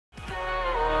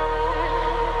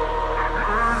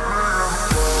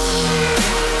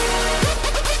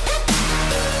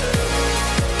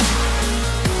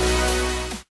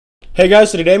Hey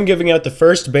guys, so today I'm giving out the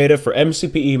first beta for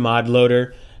MCPE mod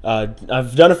loader.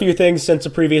 I've done a few things since a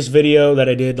previous video that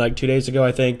I did like 2 days ago,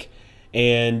 I think,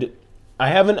 and I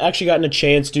haven't actually gotten a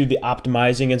chance to do the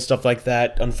optimizing and stuff like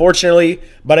that, unfortunately,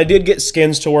 but I did get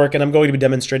skins to work, and I'm going to be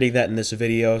demonstrating that in this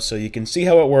video so you can see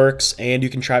how it works and you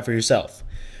can try it for yourself.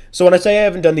 So when I say I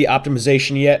haven't done the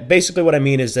optimization yet, basically what I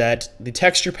mean is that the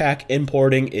texture pack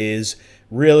importing is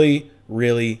really,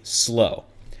 really slow.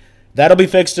 That'll be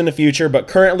fixed in the future, but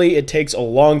currently it takes a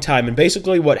long time. And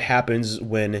basically what happens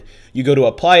when you go to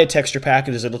apply a texture pack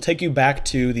is it'll take you back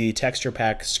to the texture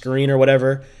pack screen or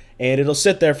whatever, and it'll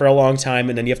sit there for a long time,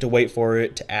 and then you have to wait for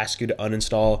it to ask you to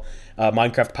uninstall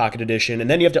Minecraft Pocket Edition, and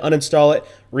then you have to uninstall it,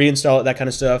 reinstall it, that kind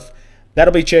of stuff.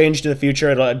 That'll be changed in the future.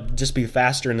 It'll just be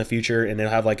faster in the future, and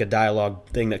it'll have like a dialogue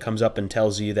thing that comes up and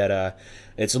tells you that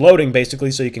it's loading,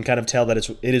 basically, so you can kind of tell that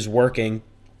it is working.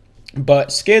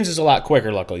 But skins is a lot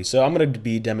quicker, luckily, so I'm going to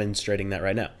be demonstrating that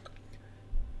right now.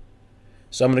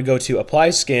 So I'm going to go to Apply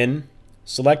Skin,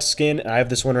 select Skin, and I have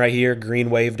this one right here,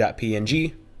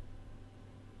 greenwave.png.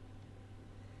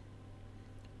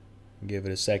 Give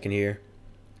it a second here.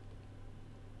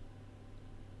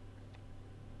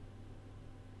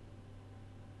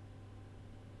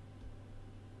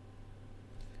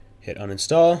 Hit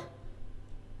uninstall,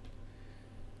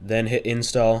 then hit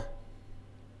install.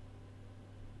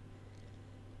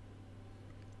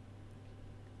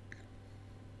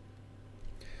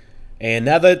 And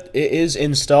now that it is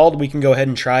installed, we can go ahead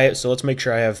and try it. So let's make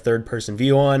sure I have third-person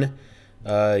view on.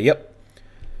 Yep.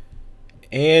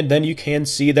 And then you can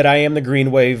see that I am the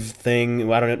Greenwave thing.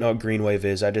 Well, I don't know what Greenwave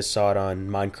is. I just saw it on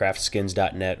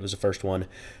minecraftskins.net. It was the first one.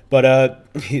 But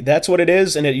that's what it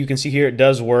is, and you can see here it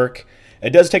does work.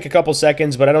 It does take a couple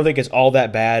seconds, but I don't think it's all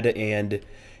that bad. And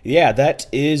yeah, that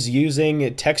is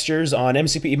using textures on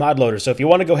MCPE mod loader. So if you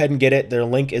want to go ahead and get it, their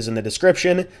link is in the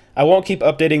description. I won't keep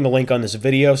updating the link on this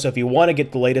video, so if you want to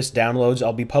get the latest downloads,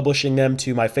 I'll be publishing them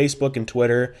to my Facebook and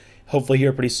Twitter, hopefully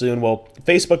here pretty soon. Well,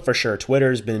 Facebook for sure.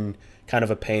 Twitter's been kind of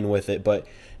a pain with it, but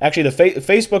actually the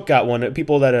Facebook got one.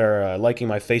 People that are liking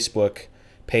my Facebook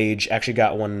page actually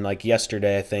got one like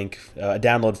yesterday, I think, a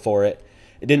download for it.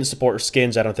 It didn't support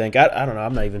skins, I don't think. I don't know.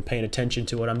 I'm not even paying attention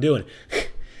to what I'm doing.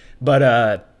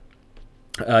 But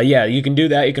yeah, you can do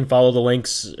that. You can follow the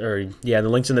links, the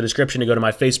links in the description to go to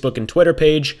my Facebook and Twitter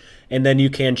page, and then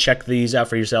you can check these out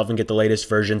for yourself and get the latest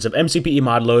versions of MCPE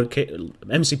mod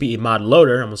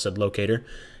loader. I almost said locator.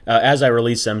 As I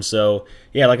release them. So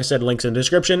yeah, like I said, links in the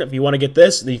description. If you want to get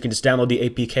this, then you can just download the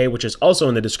APK, which is also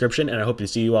in the description. And I hope to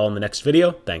see you all in the next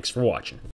video. Thanks for watching.